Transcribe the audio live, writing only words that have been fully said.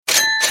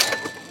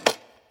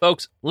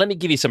Folks, let me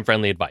give you some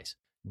friendly advice.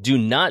 Do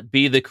not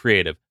be the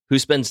creative who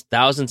spends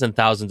thousands and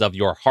thousands of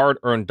your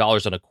hard-earned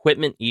dollars on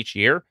equipment each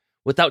year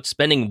without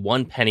spending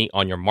one penny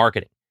on your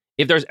marketing.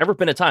 If there's ever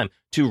been a time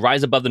to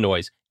rise above the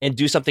noise and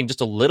do something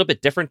just a little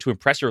bit different to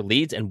impress your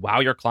leads and wow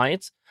your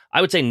clients,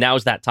 I would say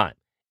now's that time.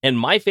 And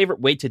my favorite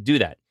way to do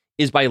that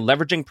is by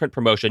leveraging print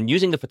promotion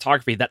using the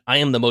photography that I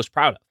am the most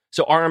proud of.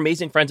 So our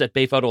amazing friends at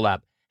Bay Photo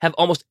Lab have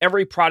almost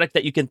every product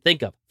that you can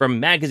think of,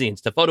 from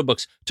magazines to photo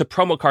books to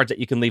promo cards that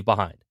you can leave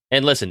behind.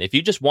 And listen, if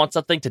you just want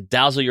something to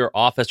dazzle your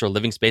office or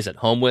living space at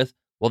home with,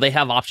 well, they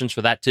have options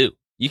for that too.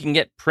 You can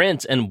get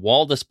prints and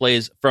wall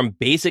displays from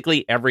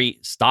basically every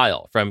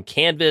style, from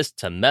canvas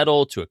to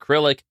metal to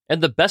acrylic.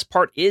 And the best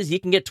part is you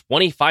can get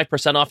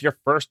 25% off your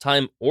first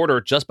time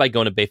order just by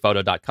going to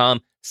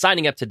bayphoto.com,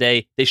 signing up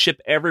today. They ship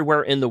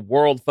everywhere in the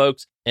world,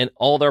 folks, and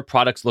all their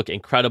products look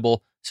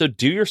incredible. So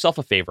do yourself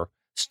a favor,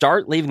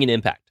 start leaving an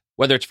impact,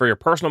 whether it's for your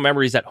personal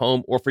memories at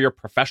home or for your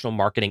professional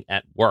marketing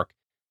at work.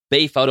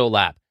 Bay Photo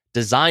Lab,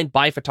 designed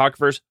by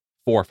photographers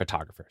for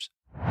photographers.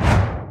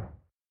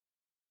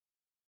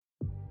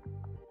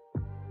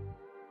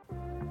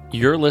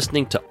 You're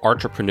listening to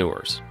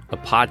Entrepreneurs, a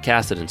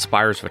podcast that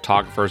inspires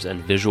photographers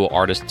and visual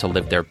artists to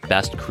live their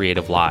best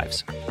creative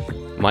lives.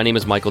 My name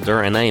is Michael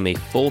Durr, and I am a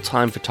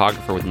full-time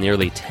photographer with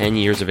nearly 10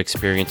 years of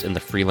experience in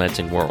the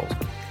freelancing world.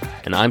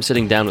 And I'm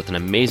sitting down with an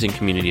amazing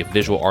community of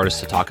visual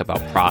artists to talk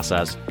about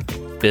process,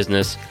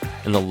 business,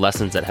 and the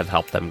lessons that have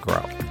helped them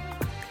grow.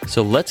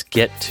 So let's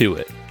get to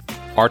it.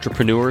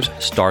 Entrepreneurs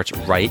starts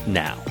right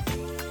now.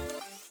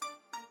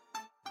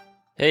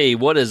 Hey,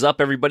 what is up,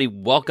 everybody?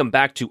 Welcome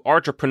back to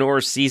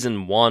Entrepreneurs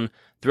Season 1.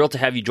 Thrilled to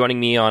have you joining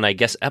me on,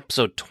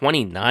 episode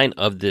 29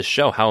 of this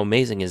show. How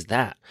amazing is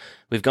that?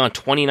 We've gone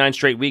 29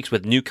 straight weeks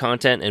with new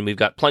content, and we've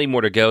got plenty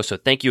more to go, so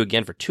thank you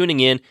again for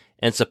tuning in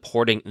and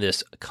supporting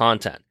this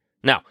content.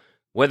 Now,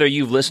 whether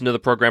you've listened to the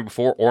program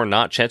before or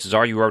not, chances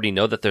are you already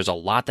know that there's a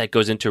lot that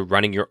goes into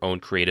running your own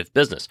creative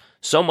business.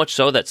 So much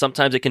so that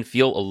sometimes it can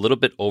feel a little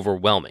bit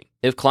overwhelming.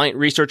 If client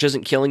research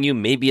isn't killing you,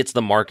 maybe it's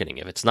the marketing.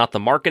 If it's not the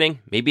marketing,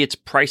 maybe it's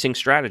pricing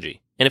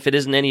strategy. And if it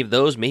isn't any of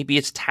those, maybe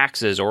it's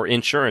taxes or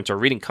insurance or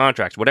reading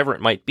contracts, whatever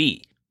it might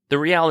be. The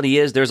reality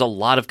is there's a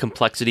lot of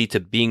complexity to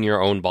being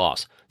your own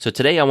boss. So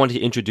today I wanted to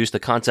introduce the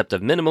concept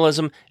of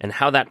minimalism and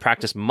how that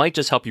practice might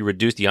just help you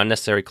reduce the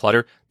unnecessary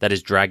clutter that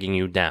is dragging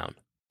you down.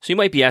 So you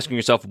might be asking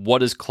yourself, what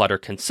does clutter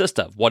consist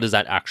of? What does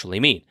that actually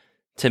mean?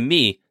 To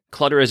me,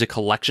 clutter is a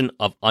collection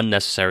of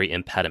unnecessary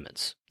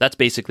impediments. That's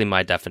basically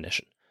my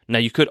definition. Now,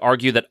 you could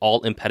argue that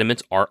all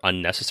impediments are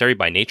unnecessary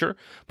by nature,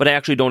 but I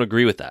actually don't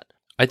agree with that.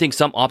 I think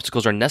some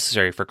obstacles are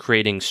necessary for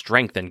creating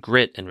strength and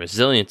grit and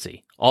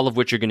resiliency, all of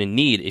which you're going to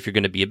need if you're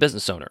going to be a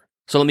business owner.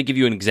 So let me give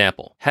you an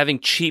example. Having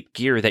cheap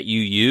gear that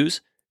you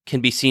use can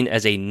be seen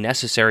as a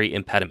necessary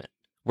impediment,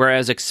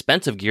 whereas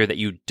expensive gear that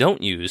you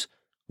don't use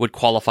would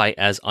qualify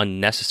as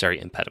unnecessary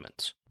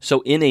impediments.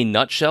 So in a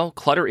nutshell,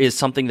 clutter is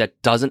something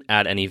that doesn't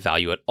add any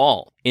value at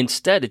all.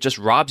 Instead, it just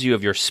robs you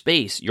of your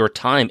space, your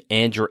time,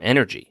 and your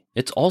energy.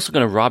 It's also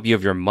going to rob you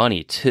of your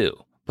money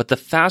too. But the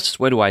fastest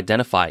way to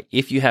identify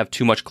if you have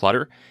too much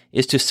clutter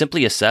is to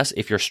simply assess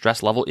if your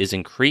stress level is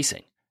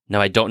increasing.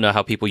 Now, I don't know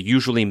how people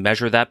usually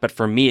measure that, but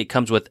for me, it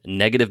comes with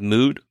negative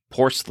mood,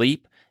 poor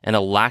sleep, and a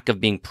lack of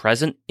being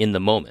present in the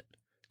moment.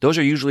 Those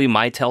are usually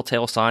my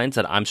telltale signs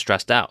that I'm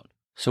stressed out.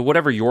 So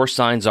whatever your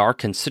signs are,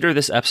 consider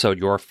this episode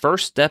your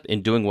first step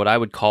in doing what I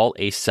would call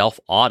a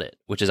self-audit,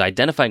 which is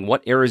identifying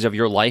what areas of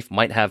your life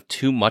might have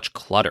too much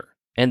clutter.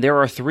 And there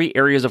are 3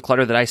 areas of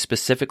clutter that I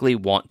specifically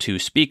want to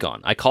speak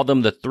on. I call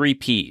them the 3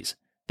 Ps.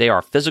 They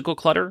are physical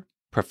clutter,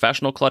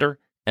 professional clutter,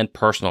 and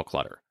personal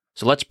clutter.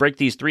 So let's break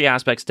these 3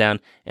 aspects down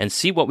and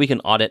see what we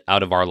can audit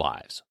out of our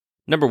lives.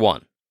 Number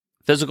 1,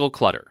 physical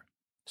clutter.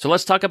 So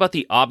let's talk about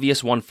the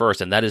obvious one first,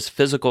 and that is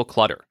physical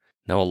clutter.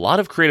 Now, a lot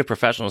of creative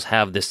professionals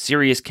have this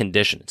serious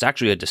condition. It's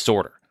actually a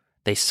disorder.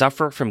 They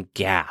suffer from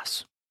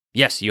gas.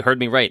 Yes, you heard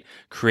me right.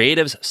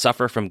 Creatives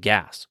suffer from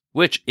gas,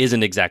 which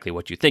isn't exactly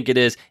what you think it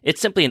is. It's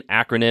simply an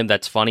acronym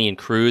that's funny and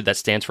crude that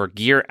stands for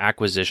Gear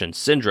Acquisition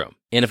Syndrome.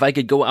 And if I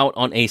could go out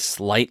on a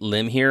slight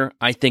limb here,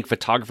 I think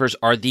photographers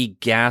are the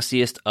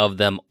gassiest of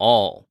them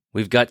all.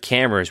 We've got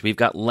cameras, we've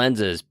got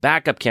lenses,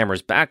 backup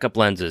cameras, backup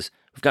lenses.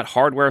 We've got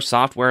hardware,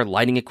 software,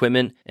 lighting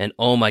equipment, and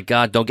oh my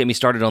God, don't get me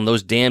started on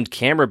those damned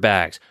camera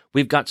bags.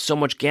 We've got so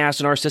much gas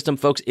in our system,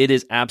 folks, it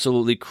is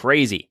absolutely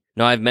crazy.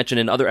 Now, I've mentioned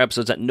in other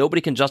episodes that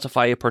nobody can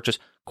justify a purchase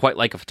quite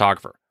like a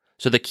photographer.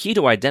 So the key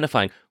to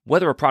identifying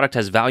whether a product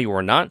has value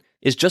or not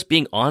is just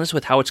being honest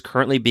with how it's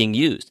currently being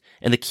used.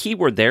 And the key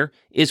word there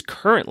is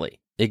currently.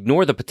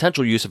 Ignore the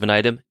potential use of an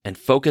item and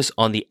focus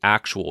on the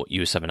actual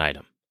use of an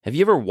item. Have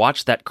you ever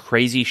watched that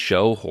crazy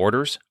show,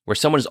 Hoarders, where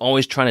someone is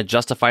always trying to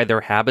justify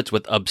their habits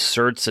with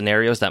absurd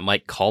scenarios that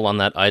might call on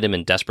that item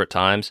in desperate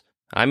times?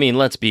 I mean,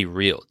 let's be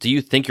real. Do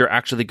you think you're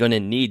actually going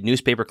to need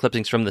newspaper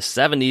clippings from the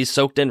 70s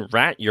soaked in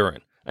rat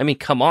urine? I mean,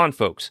 come on,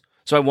 folks.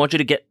 So I want you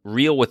to get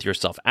real with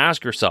yourself.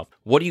 Ask yourself,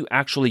 what do you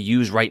actually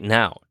use right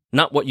now?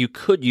 not what you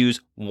could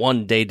use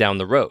one day down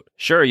the road.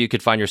 Sure, you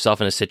could find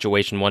yourself in a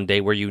situation one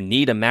day where you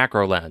need a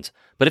macro lens,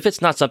 but if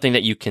it's not something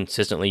that you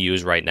consistently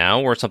use right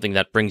now or something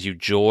that brings you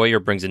joy or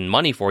brings in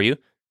money for you,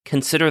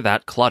 consider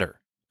that clutter.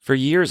 For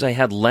years, I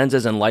had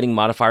lenses and lighting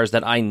modifiers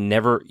that I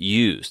never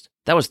used.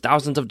 That was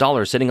thousands of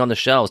dollars sitting on the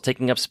shelves,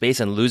 taking up space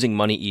and losing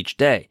money each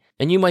day.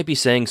 And you might be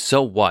saying,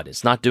 so what?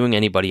 It's not doing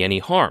anybody any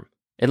harm.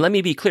 And let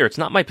me be clear, it's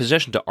not my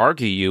position to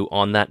argue you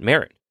on that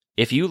merit.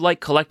 If you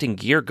like collecting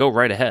gear, go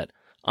right ahead.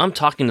 I'm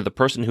talking to the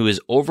person who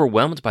is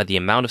overwhelmed by the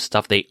amount of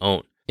stuff they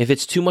own. If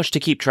it's too much to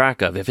keep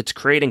track of, if it's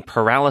creating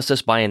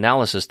paralysis by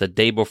analysis the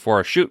day before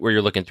a shoot where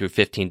you're looking through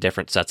 15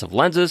 different sets of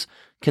lenses,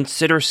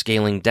 consider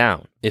scaling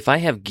down. If I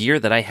have gear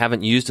that I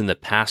haven't used in the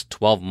past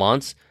 12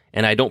 months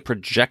and I don't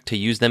project to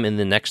use them in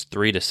the next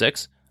 3 to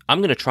 6, I'm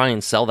going to try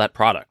and sell that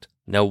product.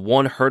 Now,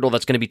 one hurdle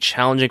that's going to be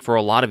challenging for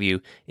a lot of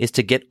you is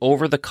to get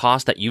over the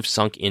cost that you've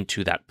sunk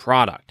into that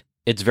product.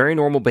 It's very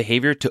normal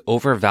behavior to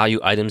overvalue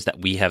items that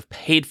we have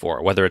paid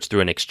for, whether it's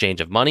through an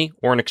exchange of money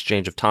or an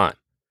exchange of time.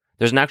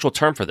 There's an actual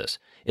term for this.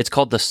 It's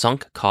called the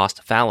sunk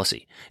cost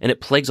fallacy, and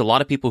it plagues a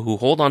lot of people who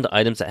hold on to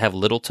items that have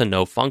little to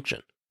no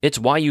function. It's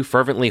why you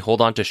fervently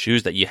hold on to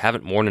shoes that you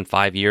haven't worn in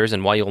 5 years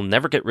and why you'll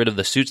never get rid of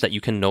the suits that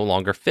you can no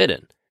longer fit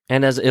in.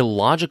 And as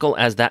illogical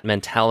as that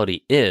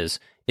mentality is,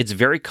 it's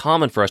very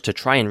common for us to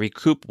try and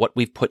recoup what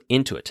we've put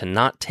into it, to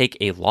not take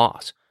a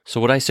loss. So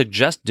what I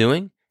suggest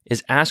doing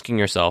is asking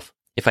yourself,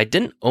 if I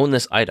didn't own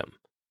this item,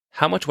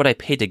 how much would I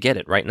pay to get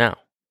it right now?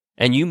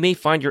 And you may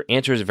find your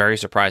answer is very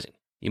surprising.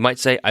 You might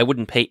say, I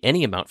wouldn't pay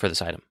any amount for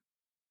this item.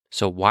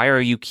 So why are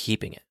you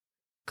keeping it?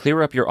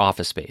 Clear up your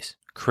office space,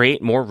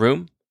 create more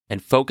room,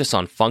 and focus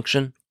on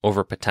function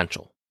over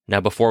potential. Now,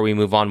 before we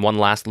move on, one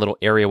last little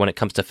area when it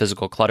comes to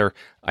physical clutter,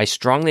 I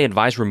strongly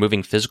advise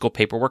removing physical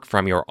paperwork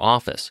from your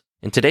office.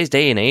 In today's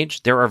day and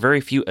age, there are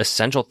very few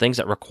essential things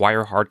that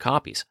require hard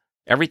copies.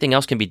 Everything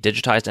else can be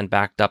digitized and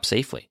backed up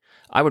safely.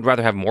 I would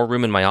rather have more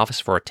room in my office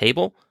for a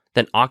table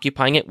than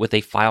occupying it with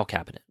a file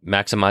cabinet.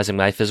 Maximizing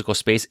my physical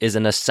space is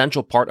an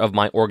essential part of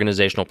my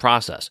organizational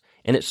process,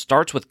 and it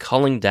starts with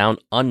culling down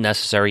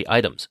unnecessary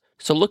items.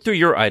 So look through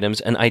your items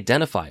and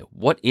identify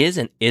what is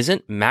and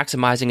isn't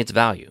maximizing its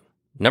value.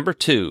 Number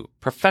 2,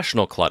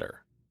 professional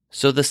clutter.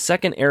 So the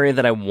second area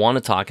that I want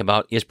to talk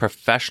about is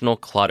professional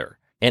clutter.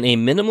 And a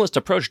minimalist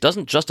approach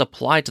doesn't just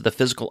apply to the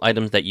physical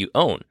items that you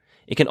own.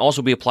 It can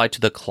also be applied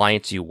to the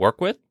clients you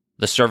work with,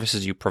 the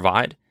services you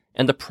provide,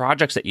 and the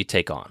projects that you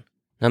take on.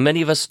 Now,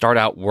 many of us start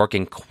out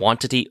working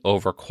quantity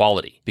over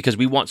quality because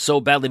we want so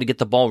badly to get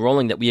the ball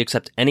rolling that we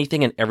accept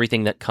anything and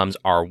everything that comes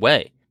our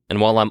way. And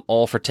while I'm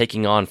all for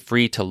taking on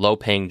free to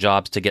low-paying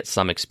jobs to get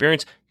some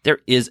experience, there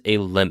is a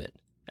limit.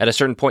 At a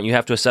certain point, you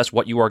have to assess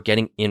what you are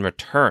getting in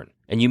return.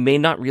 And you may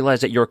not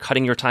realize that you're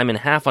cutting your time in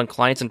half on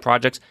clients and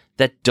projects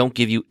that don't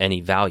give you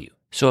any value.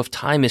 So if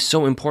time is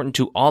so important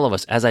to all of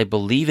us, as I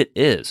believe it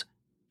is,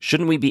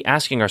 shouldn't we be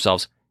asking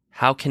ourselves,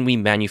 how can we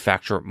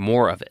manufacture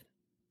more of it?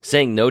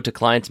 Saying no to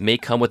clients may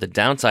come with a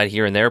downside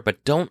here and there,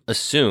 but don't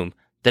assume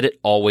that it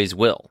always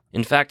will.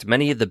 In fact,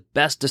 many of the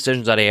best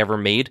decisions that I ever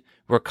made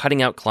were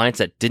cutting out clients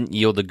that didn't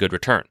yield a good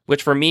return,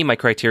 which for me, my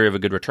criteria of a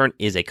good return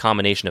is a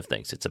combination of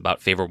things. It's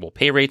about favorable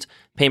pay rates,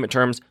 payment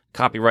terms,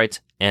 copyrights,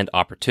 and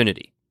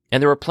opportunity.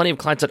 And there were plenty of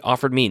clients that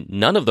offered me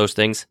none of those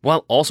things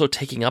while also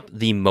taking up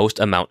the most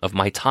amount of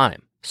my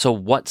time. So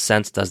what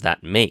sense does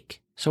that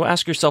make? So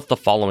ask yourself the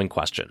following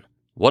question.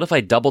 What if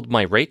I doubled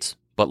my rates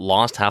but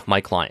lost half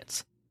my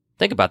clients?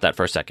 Think about that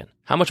for a second.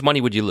 How much money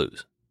would you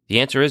lose? The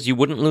answer is you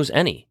wouldn't lose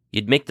any.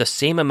 You'd make the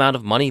same amount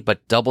of money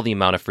but double the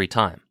amount of free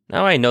time.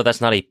 Now, I know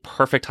that's not a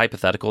perfect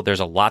hypothetical. There's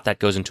a lot that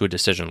goes into a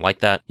decision like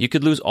that. You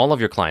could lose all of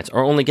your clients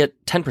or only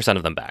get 10%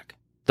 of them back.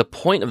 The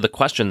point of the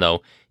question,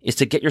 though, is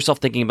to get yourself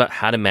thinking about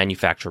how to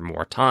manufacture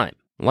more time.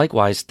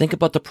 Likewise, think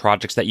about the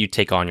projects that you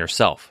take on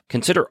yourself.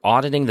 Consider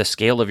auditing the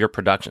scale of your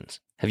productions.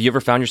 Have you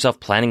ever found yourself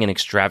planning an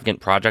extravagant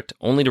project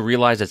only to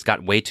realize it's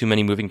got way too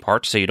many moving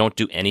parts so you don't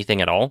do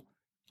anything at all?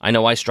 I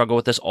know I struggle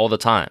with this all the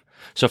time.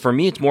 So for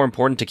me, it's more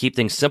important to keep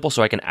things simple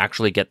so I can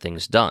actually get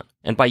things done.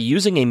 And by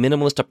using a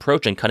minimalist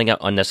approach and cutting out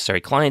unnecessary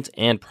clients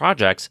and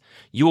projects,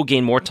 you will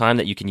gain more time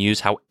that you can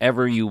use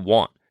however you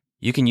want.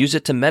 You can use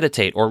it to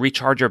meditate or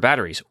recharge your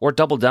batteries or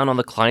double down on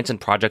the clients and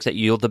projects that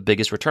yield the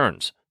biggest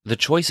returns. The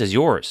choice is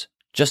yours.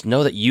 Just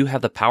know that you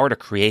have the power to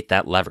create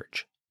that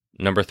leverage.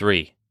 Number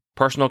 3,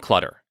 personal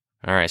clutter.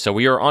 All right, so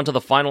we are on to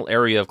the final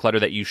area of clutter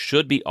that you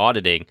should be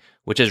auditing,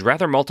 which is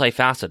rather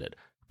multifaceted.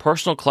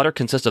 Personal clutter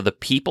consists of the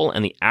people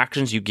and the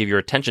actions you give your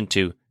attention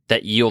to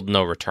that yield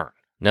no return.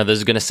 Now, this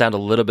is going to sound a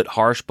little bit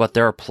harsh, but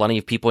there are plenty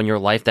of people in your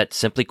life that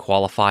simply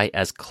qualify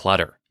as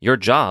clutter. Your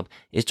job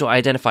is to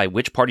identify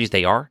which parties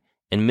they are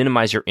and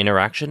minimize your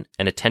interaction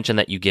and attention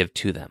that you give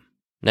to them.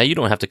 Now, you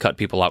don't have to cut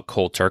people out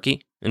cold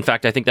turkey. In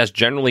fact, I think that's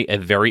generally a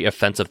very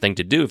offensive thing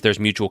to do if there's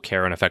mutual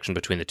care and affection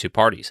between the two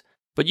parties.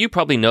 But you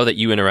probably know that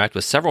you interact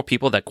with several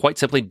people that quite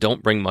simply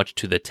don't bring much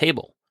to the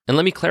table. And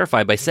let me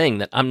clarify by saying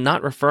that I'm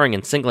not referring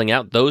and singling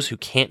out those who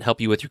can't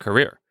help you with your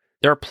career.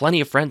 There are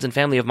plenty of friends and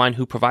family of mine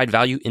who provide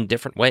value in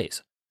different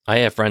ways. I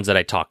have friends that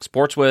I talk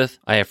sports with,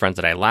 I have friends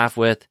that I laugh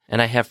with,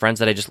 and I have friends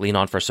that I just lean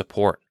on for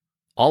support.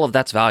 All of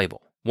that's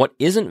valuable. What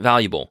isn't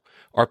valuable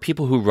are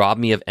people who rob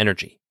me of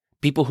energy,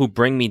 people who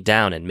bring me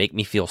down and make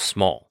me feel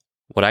small.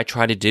 What I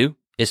try to do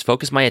is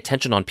focus my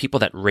attention on people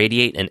that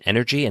radiate an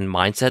energy and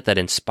mindset that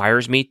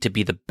inspires me to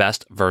be the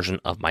best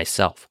version of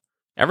myself.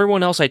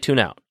 Everyone else I tune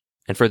out.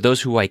 And for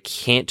those who I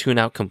can't tune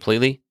out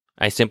completely,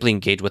 I simply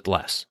engage with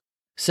less.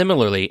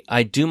 Similarly,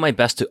 I do my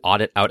best to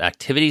audit out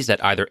activities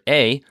that either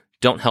A,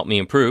 don't help me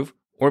improve,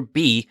 or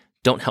B,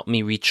 don't help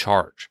me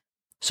recharge.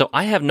 So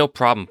I have no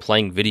problem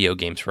playing video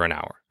games for an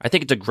hour. I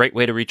think it's a great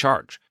way to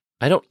recharge.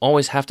 I don't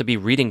always have to be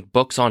reading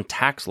books on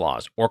tax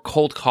laws or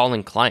cold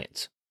calling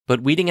clients,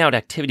 but weeding out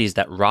activities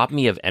that rob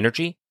me of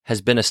energy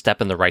has been a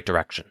step in the right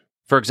direction.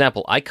 For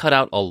example, I cut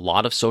out a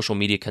lot of social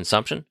media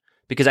consumption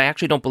because I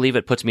actually don't believe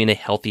it puts me in a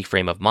healthy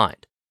frame of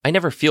mind. I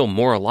never feel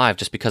more alive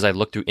just because I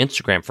look through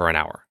Instagram for an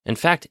hour. In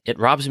fact, it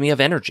robs me of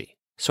energy.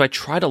 So I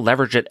try to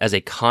leverage it as a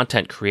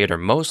content creator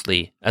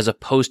mostly, as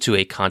opposed to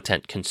a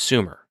content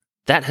consumer.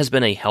 That has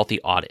been a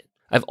healthy audit.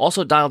 I've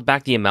also dialed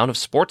back the amount of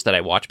sports that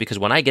I watch because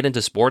when I get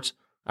into sports,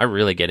 I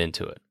really get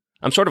into it.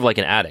 I'm sort of like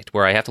an addict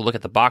where I have to look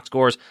at the box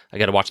scores, I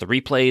got to watch the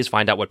replays,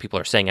 find out what people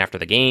are saying after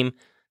the game.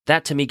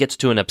 That to me gets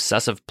to an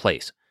obsessive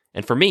place.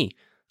 And for me,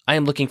 I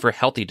am looking for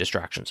healthy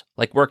distractions,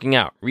 like working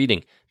out,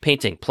 reading,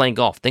 painting, playing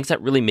golf, things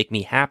that really make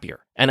me happier.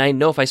 And I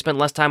know if I spend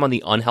less time on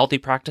the unhealthy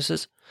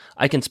practices,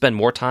 I can spend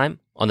more time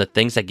on the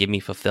things that give me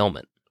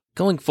fulfillment.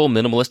 Going full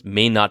minimalist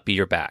may not be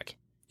your bag.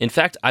 In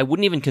fact, I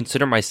wouldn't even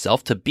consider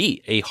myself to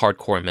be a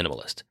hardcore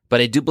minimalist,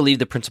 but I do believe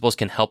the principles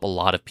can help a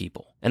lot of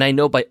people. And I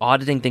know by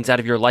auditing things out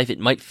of your life, it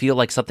might feel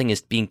like something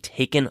is being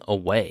taken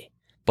away.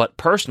 But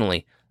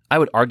personally, I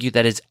would argue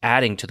that it's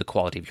adding to the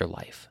quality of your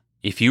life.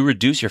 If you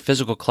reduce your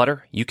physical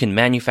clutter, you can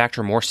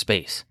manufacture more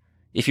space.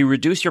 If you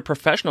reduce your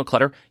professional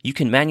clutter, you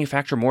can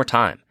manufacture more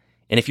time.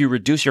 And if you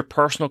reduce your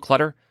personal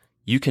clutter,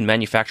 you can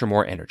manufacture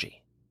more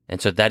energy. And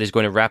so that is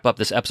going to wrap up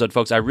this episode,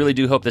 folks. I really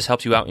do hope this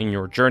helps you out in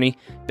your journey.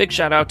 Big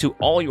shout out to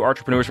all you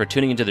entrepreneurs for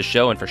tuning into the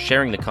show and for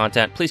sharing the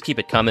content. Please keep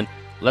it coming.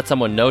 Let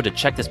someone know to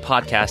check this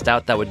podcast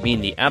out. That would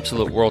mean the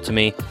absolute world to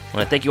me. I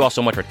want to thank you all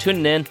so much for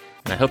tuning in,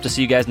 and I hope to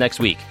see you guys next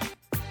week.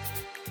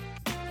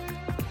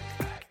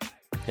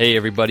 Hey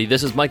everybody,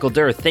 this is Michael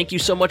Durr. Thank you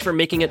so much for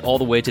making it all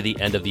the way to the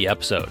end of the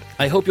episode.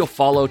 I hope you'll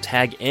follow,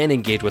 tag, and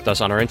engage with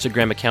us on our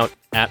Instagram account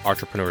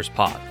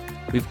 @Entrepreneurspod.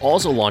 We've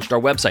also launched our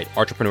website,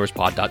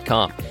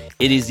 entrepreneurspod.com.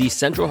 It is the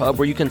central hub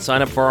where you can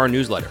sign up for our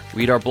newsletter,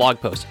 read our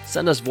blog posts,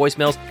 send us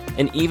voicemails,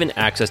 and even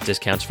access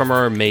discounts from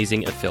our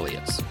amazing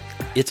affiliates.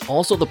 It's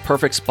also the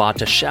perfect spot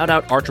to shout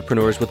out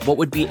entrepreneurs with what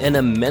would be an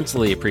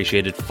immensely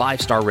appreciated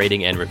 5-star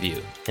rating and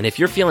review. And if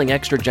you're feeling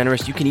extra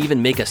generous, you can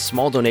even make a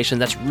small donation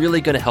that's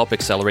really going to help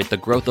accelerate the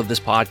growth of this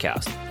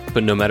podcast.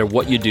 But no matter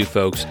what you do,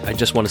 folks, I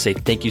just want to say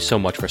thank you so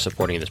much for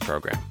supporting this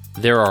program.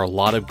 There are a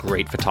lot of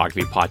great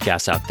photography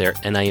podcasts out there,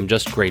 and I am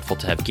just grateful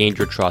to have gained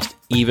your trust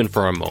even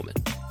for a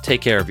moment.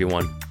 Take care,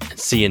 everyone, and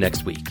see you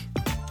next week.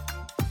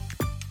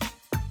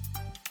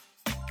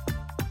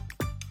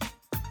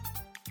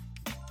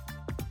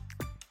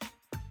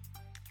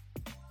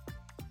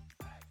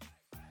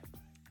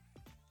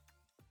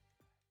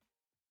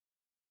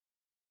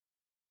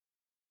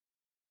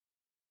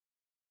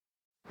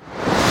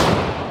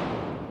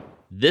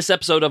 This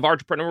episode of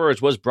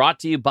Entrepreneurs was brought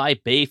to you by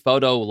Bay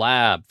Photo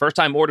Lab.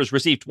 First-time orders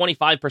receive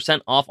 25%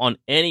 off on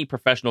any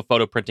professional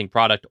photo printing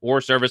product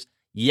or service.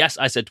 Yes,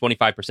 I said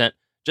 25%.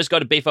 Just go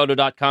to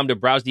bayphoto.com to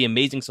browse the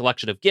amazing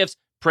selection of gifts,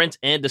 prints,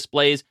 and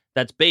displays.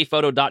 That's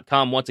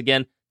bayphoto.com. Once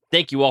again,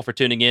 thank you all for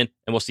tuning in,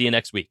 and we'll see you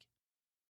next week.